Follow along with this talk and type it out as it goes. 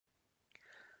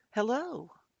Hello,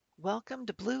 welcome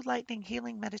to Blue Lightning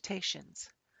Healing Meditations.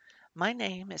 My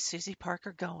name is Susie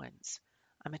Parker Goins.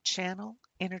 I'm a channel,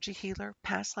 energy healer,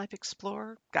 past life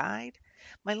explorer, guide.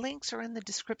 My links are in the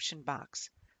description box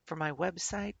for my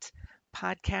website,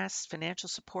 podcasts, financial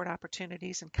support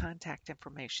opportunities, and contact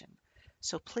information.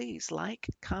 So please like,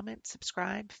 comment,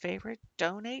 subscribe, favorite,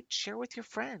 donate, share with your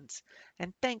friends,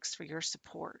 and thanks for your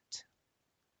support.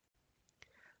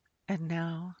 And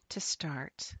now to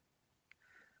start,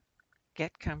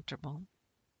 get comfortable.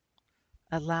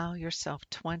 Allow yourself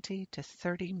 20 to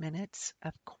 30 minutes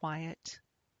of quiet,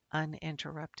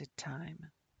 uninterrupted time.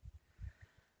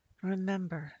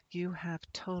 Remember, you have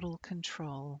total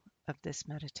control of this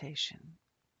meditation.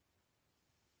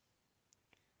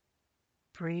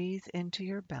 Breathe into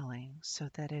your belly so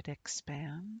that it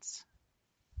expands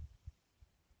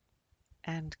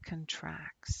and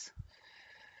contracts.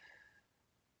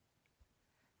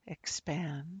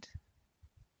 Expand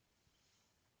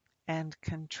and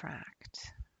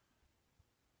contract.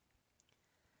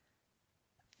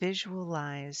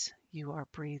 Visualize you are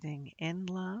breathing in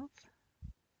love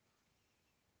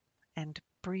and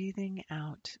breathing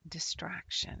out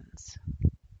distractions.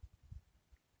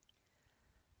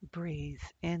 Breathe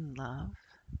in love.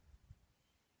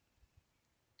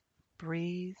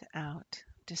 Breathe out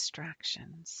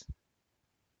distractions.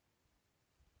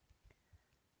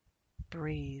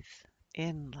 Breathe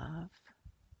in love.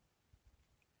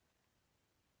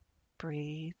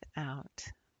 Breathe out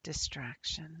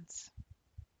distractions.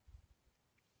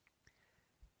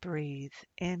 Breathe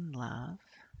in love.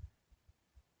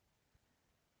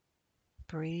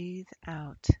 Breathe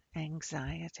out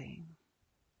anxiety.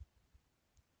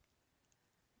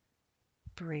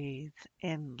 Breathe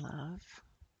in love.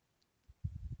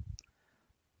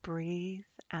 Breathe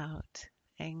out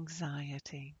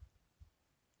anxiety.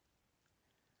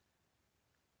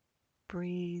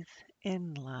 Breathe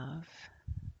in love.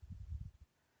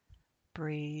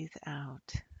 Breathe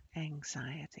out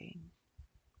anxiety.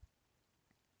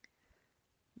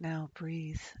 Now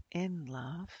breathe in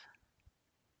love.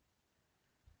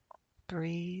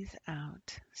 Breathe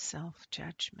out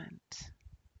self-judgment.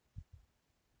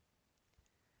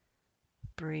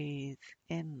 Breathe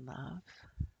in love.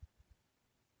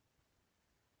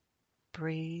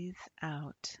 Breathe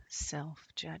out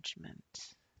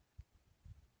self-judgment.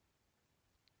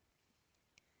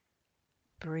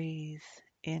 Breathe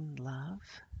in love.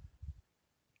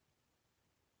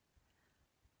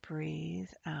 Breathe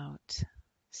out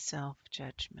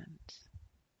self-judgment.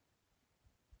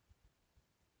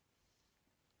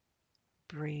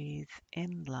 Breathe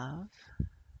in love.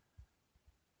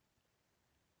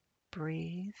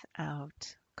 Breathe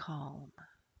out calm.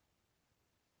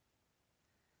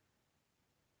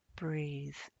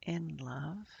 Breathe in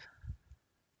love.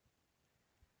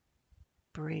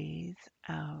 Breathe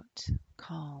out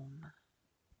calm.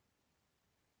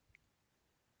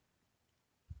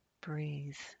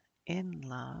 Breathe in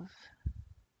love.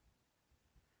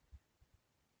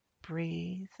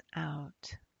 Breathe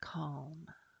out calm.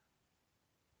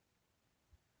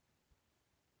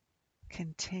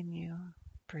 Continue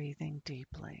breathing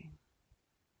deeply.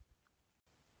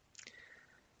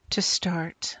 To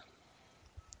start,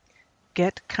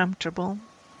 get comfortable.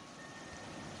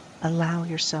 Allow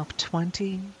yourself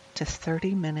 20 to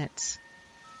 30 minutes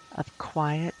of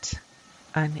quiet,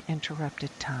 uninterrupted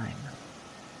time.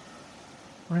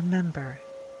 Remember,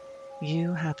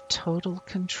 you have total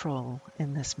control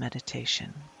in this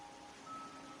meditation.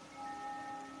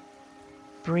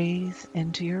 Breathe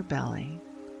into your belly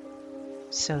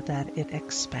so that it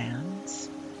expands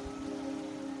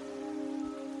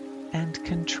and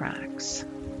contracts.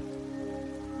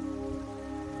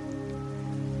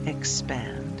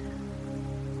 Expand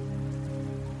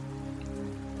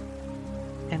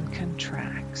and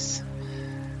contracts.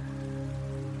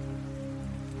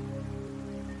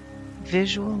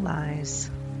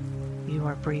 Visualize you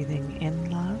are breathing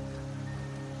in love,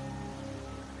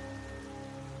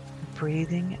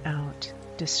 breathing out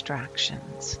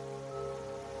distractions.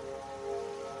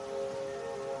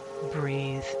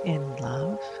 Breathe in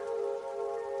love.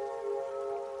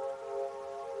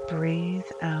 Breathe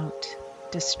out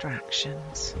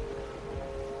distractions.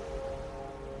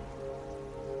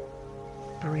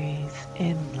 Breathe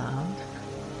in love.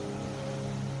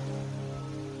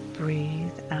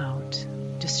 Breathe out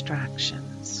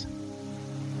distractions.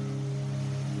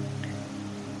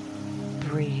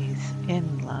 Breathe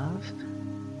in love.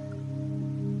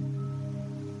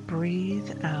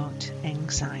 Breathe out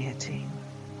anxiety.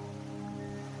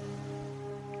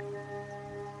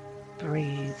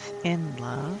 Breathe in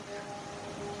love.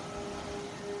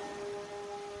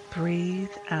 Breathe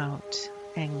out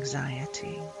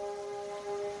anxiety.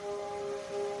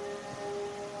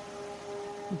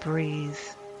 Breathe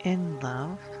in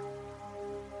love.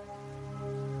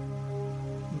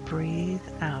 Breathe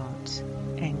out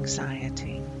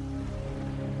anxiety.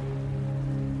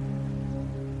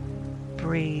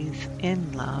 Breathe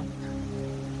in love.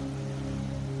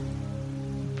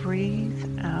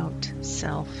 Breathe out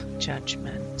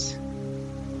self-judgment.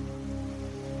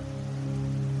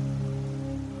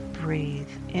 Breathe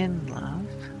in love.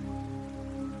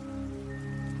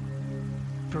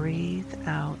 Breathe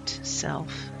out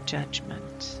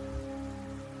self-judgment.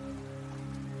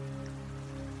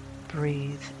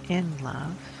 Breathe in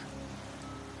love.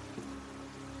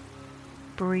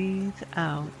 Breathe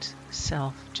out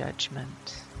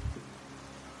self-judgment.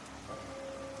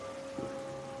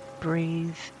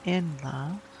 Breathe in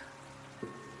love.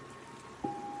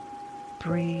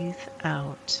 Breathe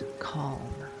out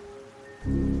calm.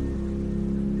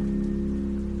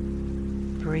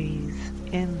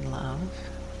 Breathe in love.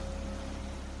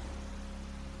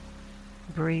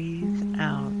 Breathe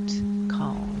out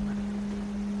calm.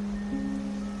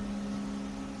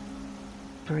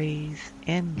 Breathe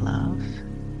in love.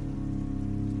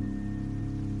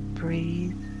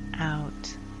 Breathe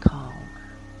out calm.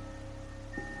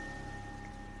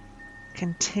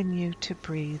 Continue to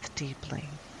breathe deeply.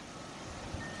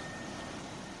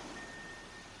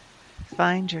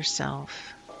 Find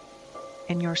yourself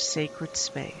in your sacred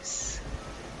space.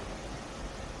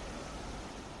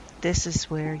 This is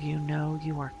where you know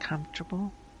you are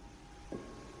comfortable,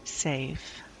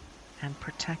 safe, and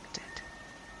protected.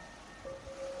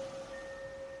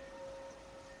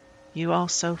 You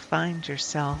also find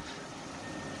yourself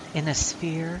in a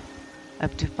sphere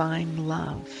of divine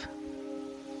love.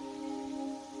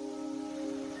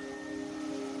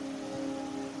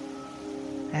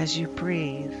 As you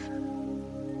breathe,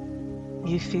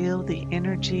 you feel the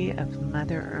energy of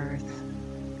Mother Earth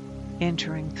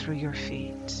entering through your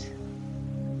feet.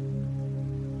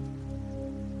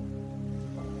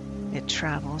 It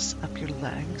travels up your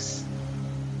legs,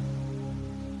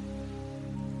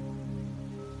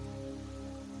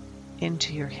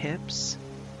 into your hips,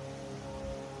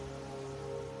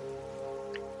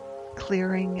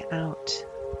 clearing out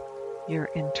your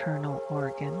internal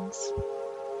organs,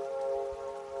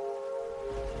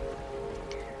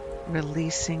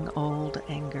 releasing old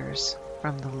angers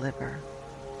from the liver.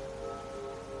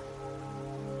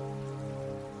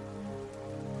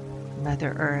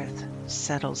 Mother Earth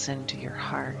settles into your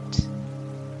heart,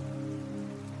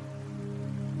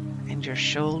 and your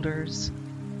shoulders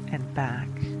and back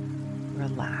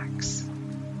relax.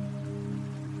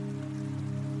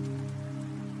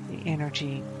 The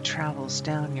energy travels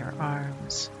down your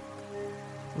arms,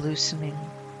 loosening,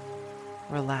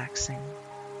 relaxing,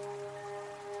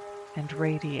 and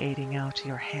radiating out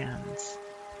your hands.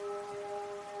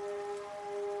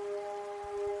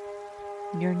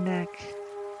 Your neck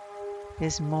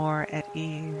is more at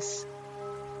ease.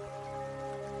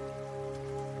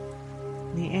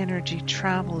 The energy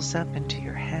travels up into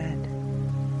your head,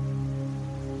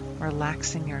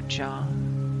 relaxing your jaw,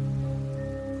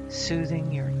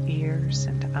 soothing your ears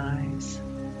and eyes,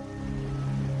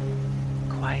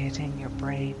 quieting your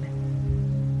brain,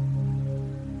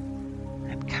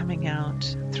 and coming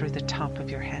out through the top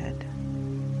of your head.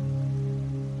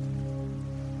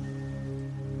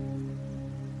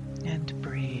 And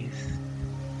breathe.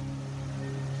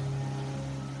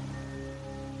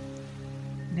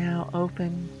 Now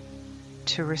open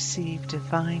to receive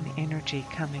divine energy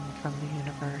coming from the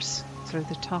universe through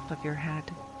the top of your head.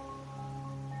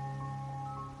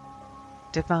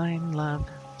 Divine love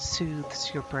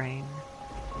soothes your brain.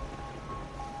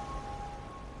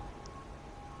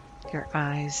 Your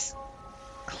eyes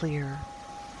clear,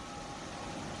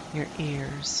 your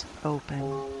ears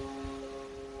open.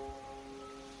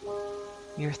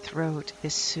 Your throat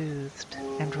is soothed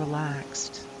and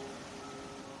relaxed.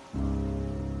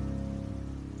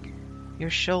 Your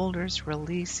shoulders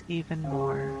release even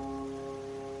more.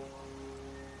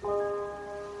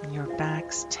 And your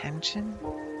back's tension,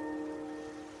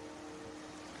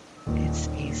 it's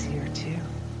easier too.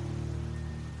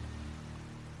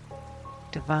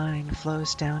 Divine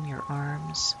flows down your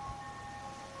arms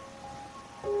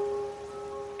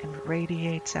and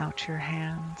radiates out your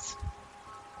hands.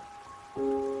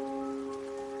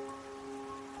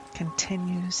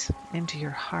 Continues into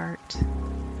your heart,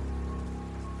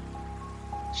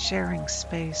 sharing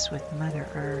space with Mother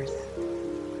Earth,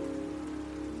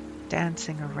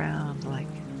 dancing around like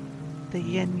the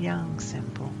yin-yang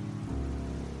symbol.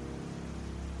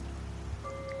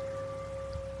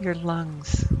 Your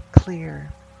lungs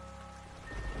clear.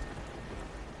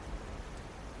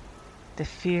 The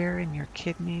fear in your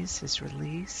kidneys is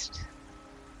released.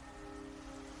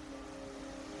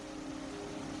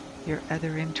 Your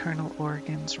other internal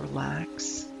organs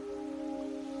relax.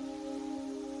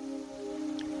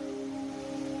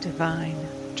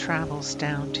 Divine travels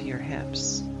down to your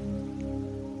hips,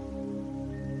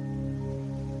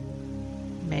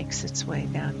 makes its way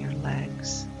down your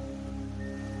legs,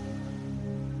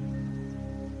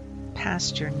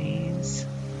 past your knees,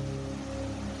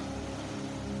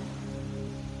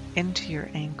 into your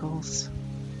ankles,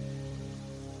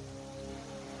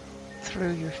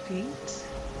 through your feet,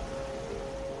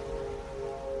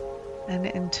 and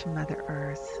into Mother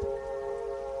Earth.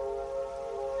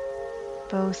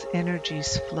 Both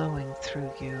energies flowing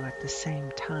through you at the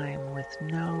same time with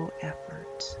no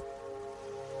effort.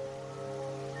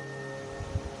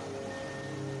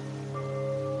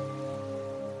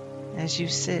 As you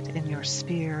sit in your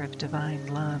sphere of divine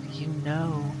love, you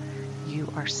know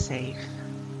you are safe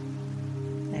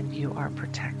and you are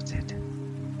protected.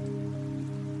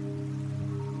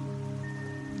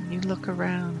 You look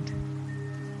around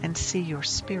and see your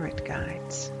spirit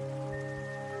guides.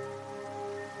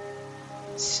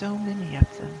 So many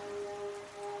of them.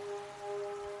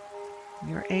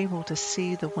 You're able to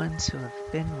see the ones who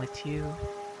have been with you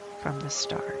from the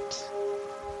start.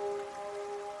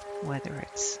 Whether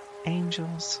it's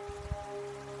angels,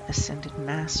 ascended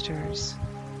masters,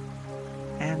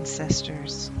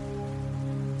 ancestors,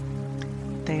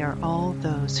 they are all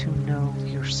those who know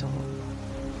your soul,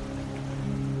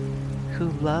 who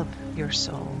love your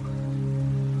soul,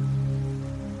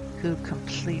 who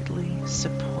completely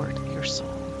support your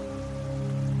soul.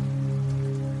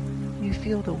 You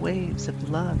feel the waves of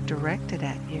love directed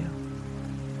at you,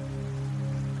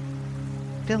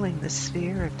 filling the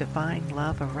sphere of divine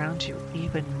love around you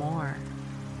even more.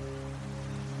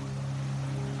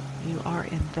 You are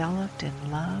enveloped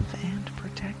in love and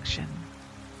protection.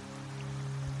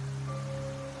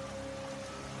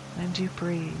 And you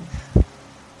breathe.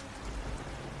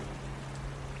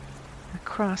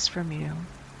 Across from you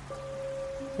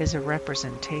is a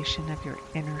representation of your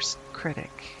inner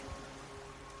critic,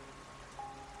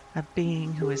 a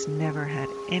being who has never had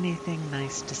anything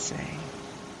nice to say.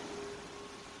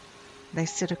 They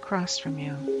sit across from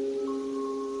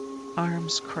you,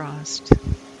 arms crossed,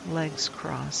 legs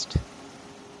crossed,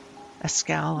 a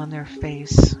scowl on their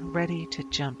face, ready to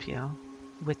jump you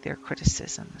with their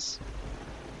criticisms.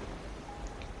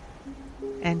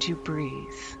 And you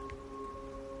breathe.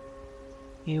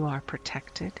 You are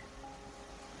protected.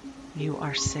 You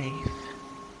are safe.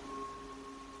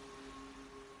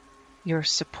 Your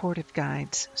supportive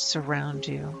guides surround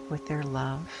you with their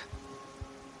love,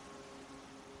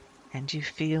 and you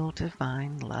feel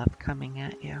divine love coming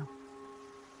at you.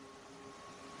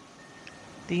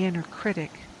 The inner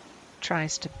critic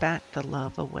tries to bat the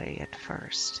love away at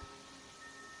first.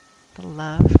 The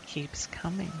love keeps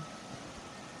coming.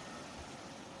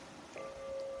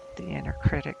 The inner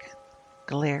critic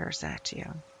glares at you,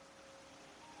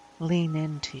 lean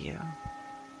into you,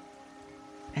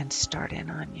 and start in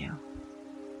on you,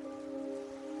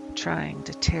 trying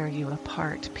to tear you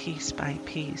apart piece by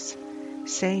piece,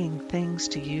 saying things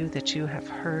to you that you have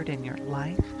heard in your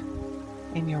life,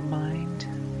 in your mind,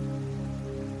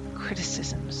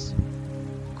 criticisms,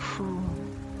 cruel.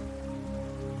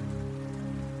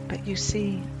 But you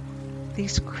see,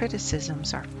 these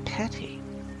criticisms are petty.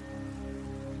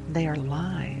 They are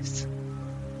lies.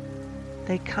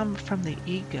 They come from the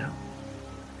ego.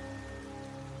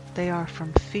 They are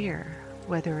from fear,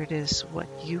 whether it is what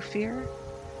you fear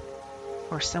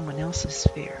or someone else's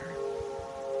fear.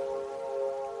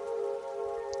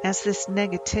 As this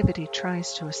negativity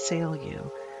tries to assail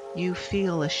you, you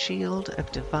feel a shield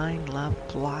of divine love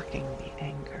blocking the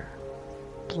anger,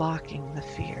 blocking the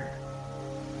fear.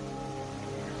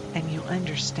 And you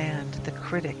understand the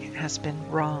critic has been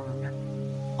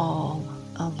wrong all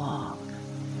along.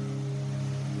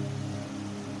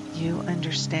 You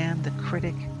understand the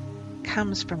critic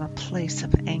comes from a place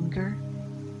of anger,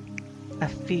 a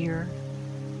fear,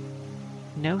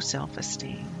 no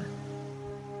self-esteem,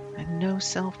 and no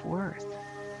self-worth.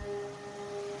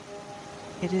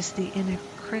 It is the inner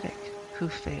critic who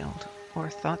failed or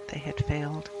thought they had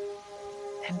failed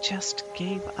and just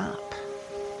gave up.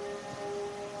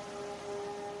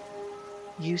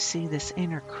 You see this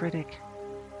inner critic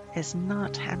as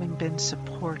not having been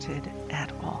supported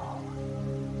at all.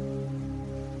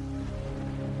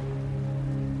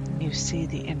 You see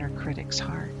the inner critic's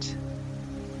heart,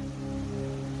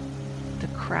 the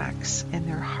cracks in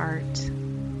their heart,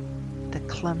 the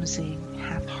clumsy,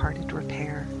 half-hearted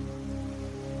repair,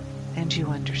 and you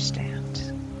understand.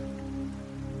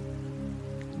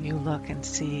 You look and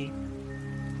see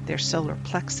their solar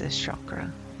plexus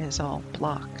chakra is all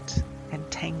blocked and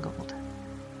tangled.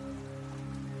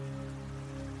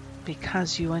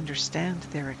 Because you understand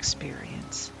their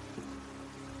experience,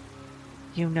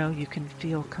 you know you can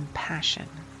feel compassion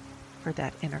for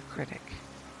that inner critic.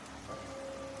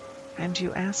 And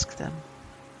you ask them,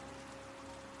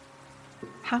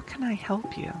 how can I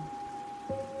help you?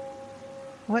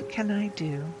 What can I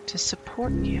do to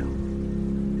support you?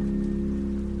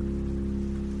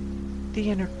 The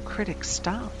inner critic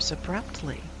stops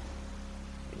abruptly.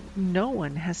 No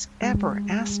one has ever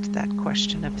asked that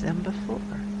question of them before.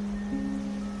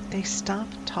 They stop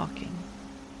talking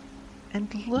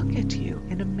and look at you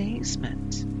in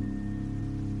amazement.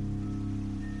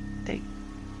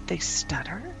 They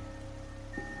stutter,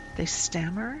 they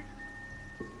stammer,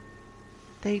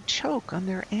 they choke on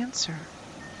their answer.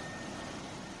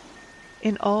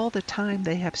 In all the time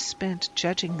they have spent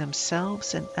judging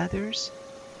themselves and others,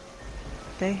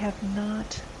 they have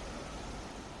not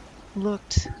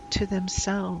looked to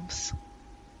themselves.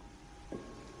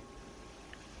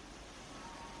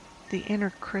 The inner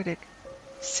critic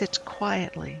sits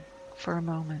quietly for a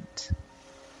moment,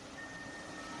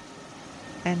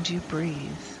 and you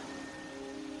breathe.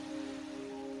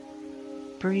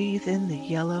 Breathe in the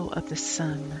yellow of the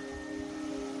sun.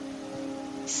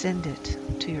 Send it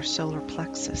to your solar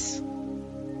plexus,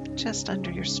 just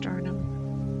under your sternum.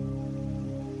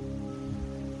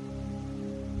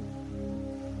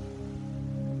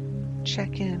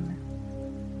 Check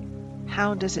in.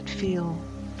 How does it feel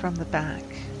from the back?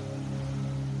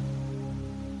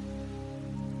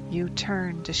 You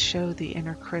turn to show the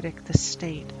inner critic the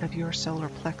state of your solar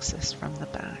plexus from the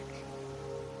back.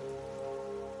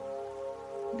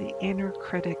 The inner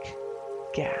critic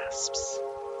gasps.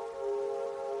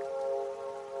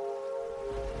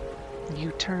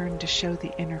 You turn to show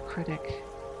the inner critic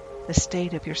the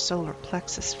state of your solar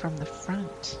plexus from the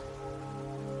front.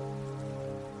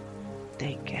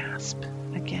 They gasp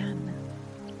again.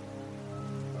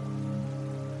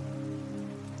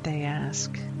 They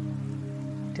ask,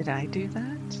 did I do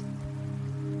that?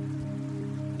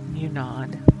 You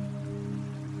nod.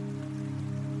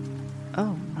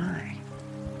 Oh my,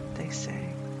 they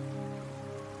say.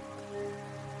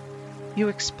 You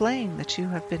explain that you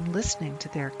have been listening to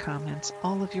their comments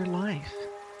all of your life.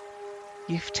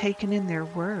 You've taken in their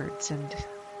words, and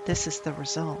this is the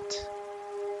result.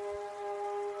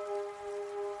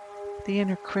 The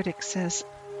inner critic says,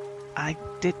 I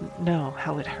didn't know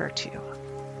how it hurt you.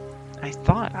 I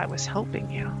thought I was helping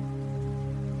you.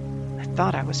 I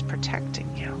thought I was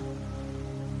protecting you.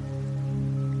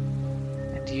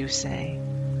 And you say,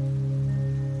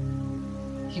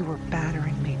 you were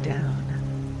battering me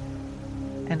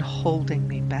down and holding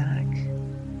me back.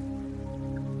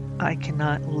 I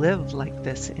cannot live like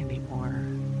this anymore.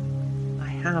 I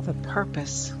have a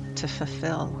purpose to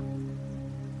fulfill,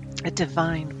 a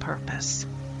divine purpose.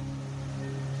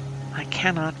 I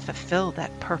cannot fulfill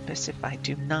that purpose if I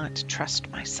do not trust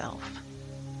myself.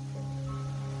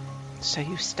 So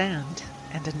you stand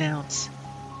and announce,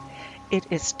 it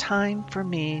is time for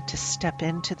me to step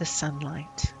into the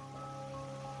sunlight.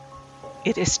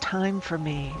 It is time for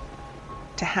me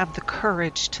to have the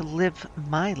courage to live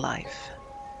my life.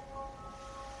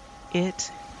 It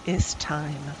is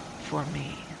time for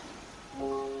me.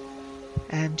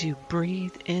 And you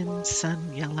breathe in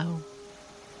sun yellow.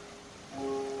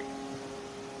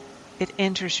 It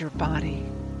enters your body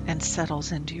and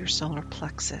settles into your solar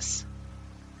plexus.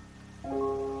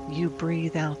 You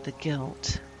breathe out the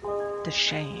guilt, the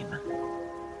shame,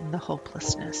 and the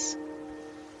hopelessness.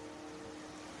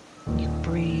 You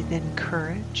breathe in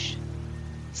courage,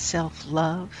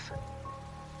 self-love,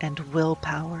 and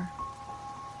willpower.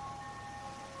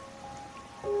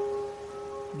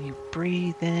 You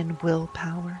breathe in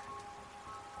willpower,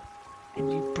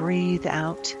 and you breathe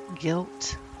out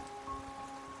guilt.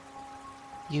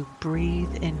 You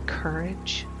breathe in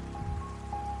courage.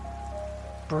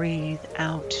 Breathe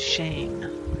out shame.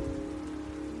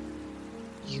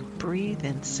 You breathe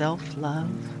in self-love.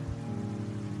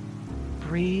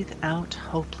 Breathe out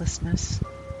hopelessness.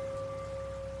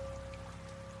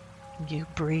 You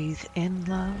breathe in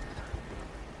love.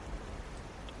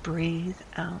 Breathe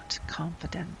out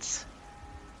confidence.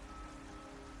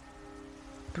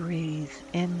 Breathe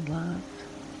in love.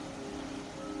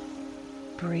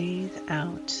 Breathe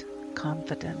out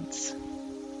confidence.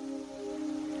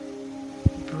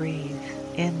 Breathe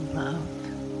in love.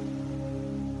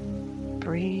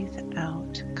 Breathe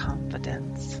out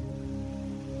confidence.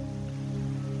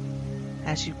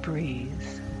 As you breathe,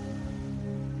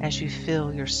 as you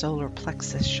fill your solar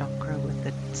plexus chakra with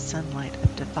the sunlight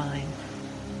of divine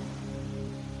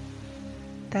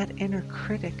that inner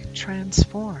critic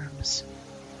transforms.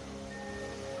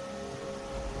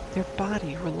 Their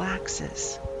body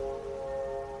relaxes.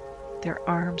 Their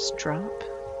arms drop,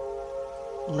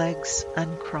 legs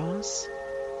uncross,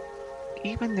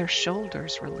 even their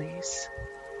shoulders release.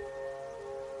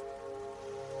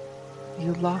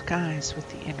 You lock eyes with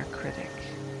the inner critic,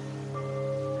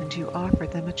 and you offer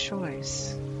them a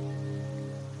choice.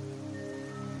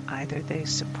 Either they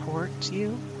support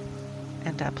you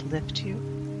and uplift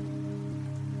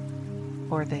you,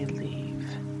 or they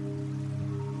leave.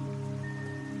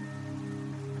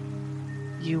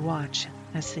 You watch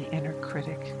as the inner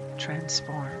critic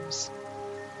transforms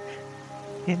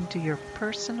into your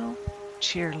personal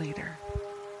cheerleader.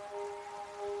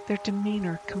 Their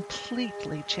demeanor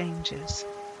completely changes.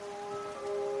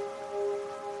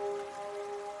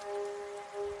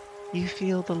 You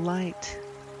feel the light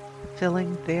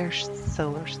filling their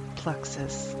solar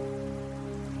plexus.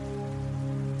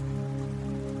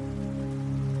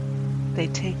 They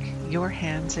take your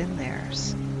hands in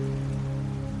theirs,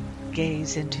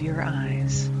 gaze into your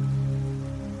eyes,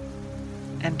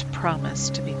 and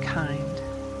promise to be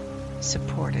kind,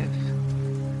 supportive,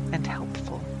 and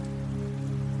helpful.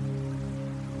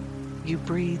 You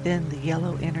breathe in the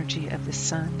yellow energy of the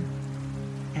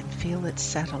sun and feel it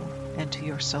settle into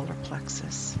your solar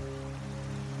plexus.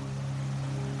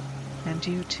 And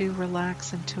you too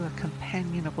relax into a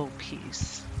companionable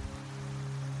peace.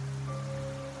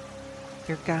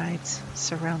 Your guides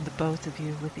surround the both of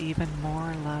you with even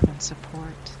more love and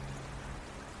support.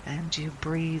 And you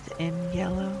breathe in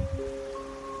yellow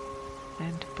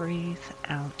and breathe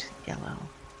out yellow.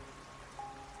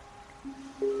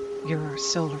 Your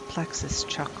solar plexus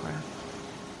chakra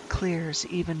clears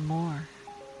even more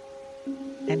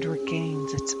and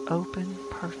regains its open,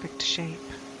 perfect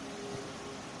shape.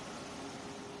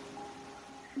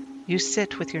 You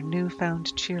sit with your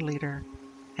newfound cheerleader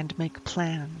and make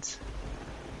plans,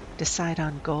 decide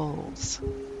on goals,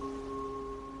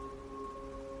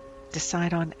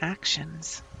 decide on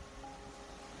actions,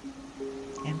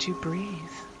 and you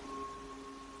breathe.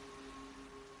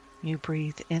 You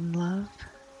breathe in love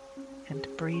and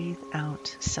breathe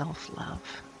out self-love.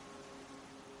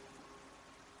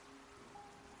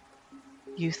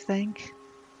 You thank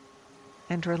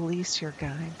and release your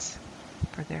guides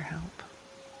for their help.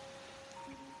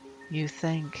 You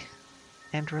thank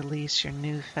and release your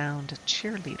newfound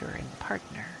cheerleader and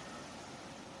partner.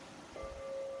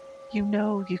 You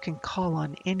know you can call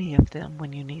on any of them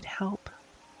when you need help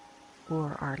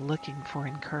or are looking for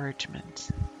encouragement.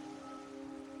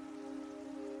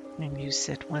 And you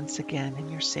sit once again in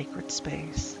your sacred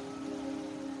space,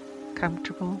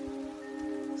 comfortable,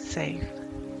 safe,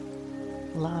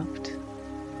 loved.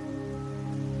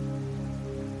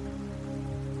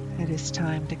 It is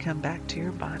time to come back to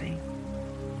your body.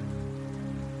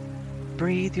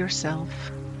 Breathe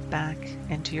yourself back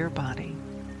into your body,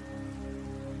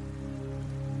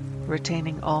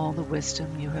 retaining all the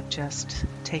wisdom you have just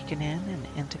taken in and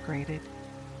integrated.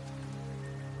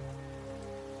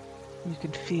 You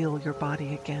can feel your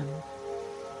body again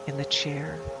in the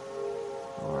chair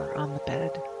or on the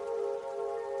bed.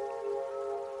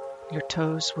 Your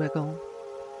toes wiggle.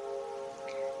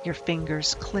 Your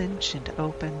fingers clench and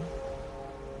open.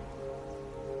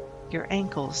 Your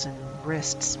ankles and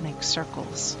wrists make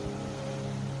circles.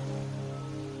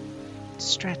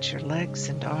 Stretch your legs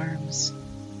and arms.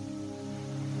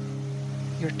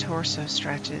 Your torso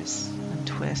stretches and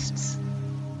twists.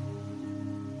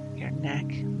 Your neck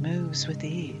moves with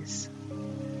ease.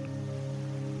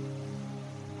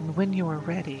 And when you are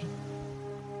ready,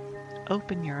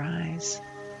 open your eyes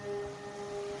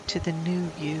to the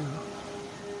new you.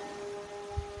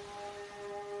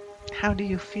 How do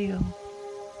you feel?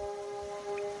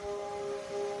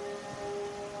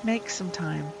 Make some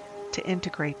time to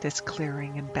integrate this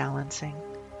clearing and balancing.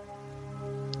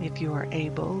 If you are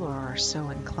able or are so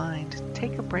inclined,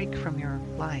 take a break from your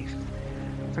life,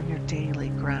 from your daily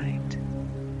grind,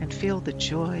 and feel the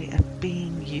joy of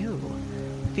being you.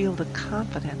 Feel the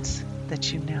confidence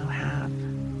that you now have.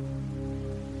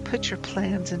 Put your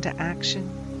plans into action.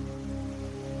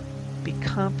 Be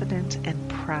confident and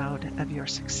proud of your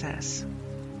success.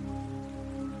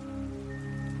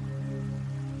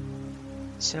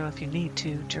 So if you need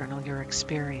to journal your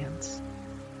experience,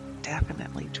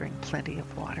 definitely drink plenty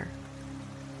of water.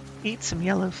 Eat some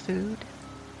yellow food.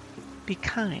 Be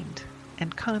kind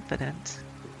and confident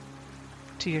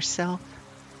to yourself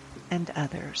and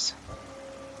others.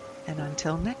 And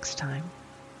until next time,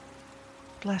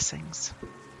 blessings.